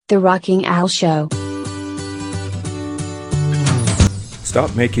The Rocking Al Show.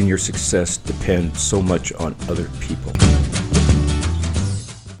 Stop making your success depend so much on other people.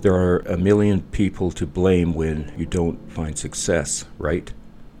 There are a million people to blame when you don't find success, right?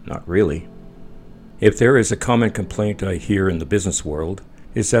 Not really. If there is a common complaint I hear in the business world,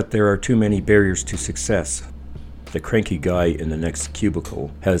 is that there are too many barriers to success. The cranky guy in the next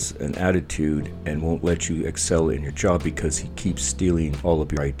cubicle has an attitude and won't let you excel in your job because he keeps stealing all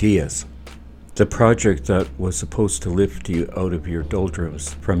of your ideas. The project that was supposed to lift you out of your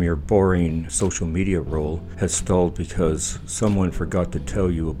doldrums from your boring social media role has stalled because someone forgot to tell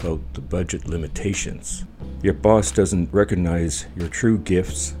you about the budget limitations. Your boss doesn't recognize your true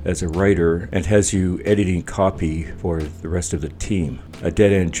gifts as a writer and has you editing copy for the rest of the team, a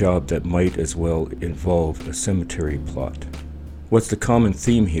dead-end job that might as well involve a cemetery plot. What's the common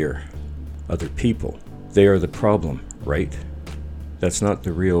theme here? Other people. They are the problem, right? That's not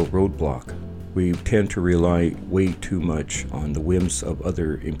the real roadblock. We tend to rely way too much on the whims of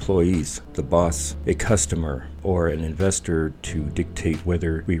other employees, the boss, a customer, or an investor to dictate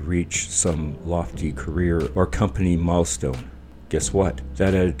whether we reach some lofty career or company milestone. Guess what?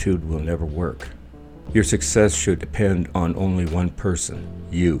 That attitude will never work. Your success should depend on only one person,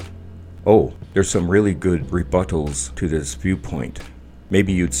 you. Oh, there's some really good rebuttals to this viewpoint.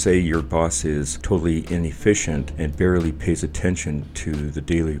 Maybe you'd say your boss is totally inefficient and barely pays attention to the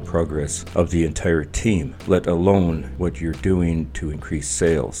daily progress of the entire team, let alone what you're doing to increase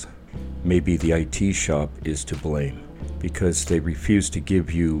sales. Maybe the IT shop is to blame because they refuse to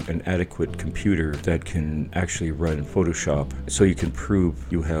give you an adequate computer that can actually run Photoshop so you can prove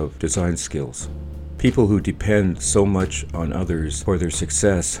you have design skills. People who depend so much on others for their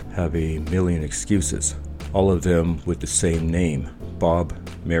success have a million excuses, all of them with the same name. Bob,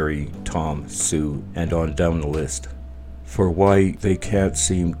 Mary, Tom, Sue, and on down the list, for why they can't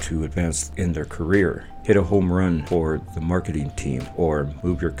seem to advance in their career, hit a home run for the marketing team, or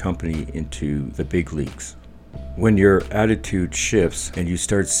move your company into the big leagues. When your attitude shifts and you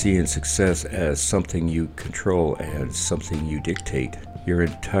start seeing success as something you control and something you dictate, your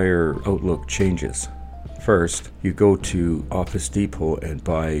entire outlook changes. First, you go to Office Depot and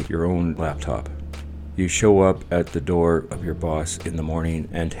buy your own laptop. You show up at the door of your boss in the morning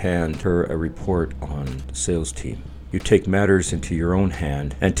and hand her a report on the sales team. You take matters into your own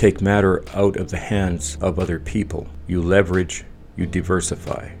hand and take matter out of the hands of other people. You leverage, you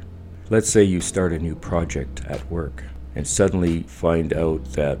diversify. Let's say you start a new project at work and suddenly find out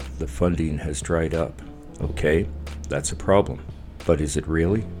that the funding has dried up. Okay, that's a problem. But is it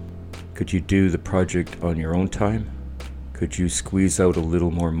really? Could you do the project on your own time? Could you squeeze out a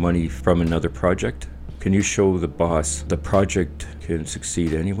little more money from another project? Can you show the boss the project can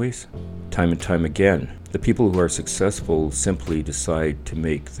succeed anyways? Time and time again, the people who are successful simply decide to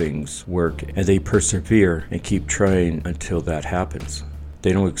make things work and they persevere and keep trying until that happens.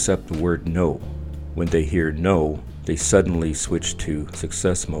 They don't accept the word no. When they hear no, they suddenly switch to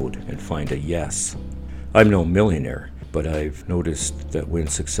success mode and find a yes. I'm no millionaire, but I've noticed that when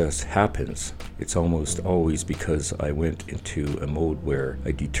success happens, it's almost always because I went into a mode where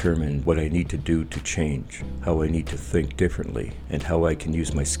I determined what I need to do to change, how I need to think differently, and how I can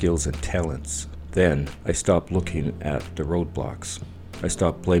use my skills and talents. Then I stopped looking at the roadblocks. I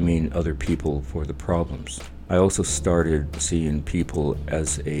stopped blaming other people for the problems. I also started seeing people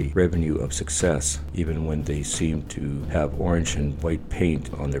as a revenue of success, even when they seem to have orange and white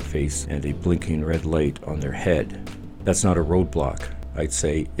paint on their face and a blinking red light on their head. That's not a roadblock. I'd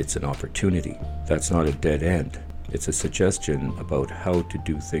say it's an opportunity. That's not a dead end. It's a suggestion about how to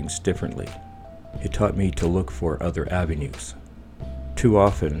do things differently. It taught me to look for other avenues. Too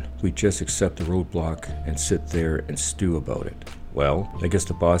often, we just accept the roadblock and sit there and stew about it. Well, I guess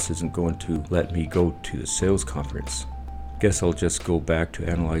the boss isn't going to let me go to the sales conference. Guess I'll just go back to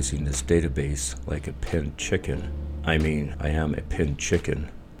analyzing this database like a pinned chicken. I am a pinned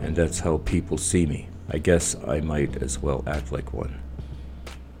chicken, and that's how people see me. I guess I might as well act like one.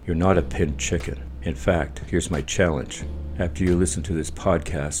 You're not a pinned chicken. In fact, here's my challenge. After you listen to this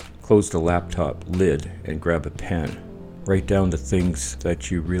podcast, close the laptop lid and grab a pen. Write down the things that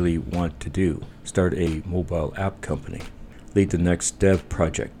you really want to do. Start a mobile app company. Lead the next dev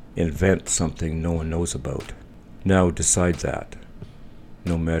project. Invent something no one knows about. Now decide that,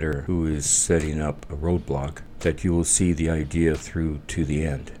 no matter who is setting up a roadblock, that you will see the idea through to the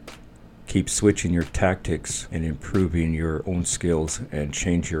end. Keep switching your tactics and improving your own skills and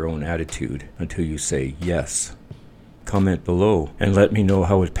change your own attitude until you say yes. Comment below and let me know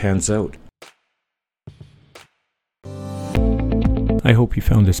how it pans out. I hope you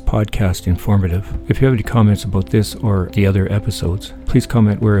found this podcast informative. If you have any comments about this or the other episodes, please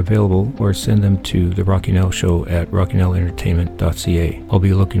comment where available or send them to The Rocky Nell Show at rockynellentertainment.ca. I'll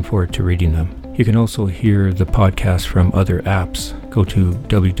be looking forward to reading them. You can also hear the podcast from other apps. Go to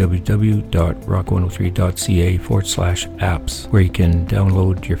www.rock103.ca/apps, where you can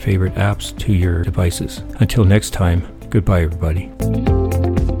download your favorite apps to your devices. Until next time, goodbye everybody.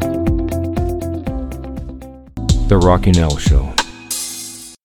 The Rocky Nell Show.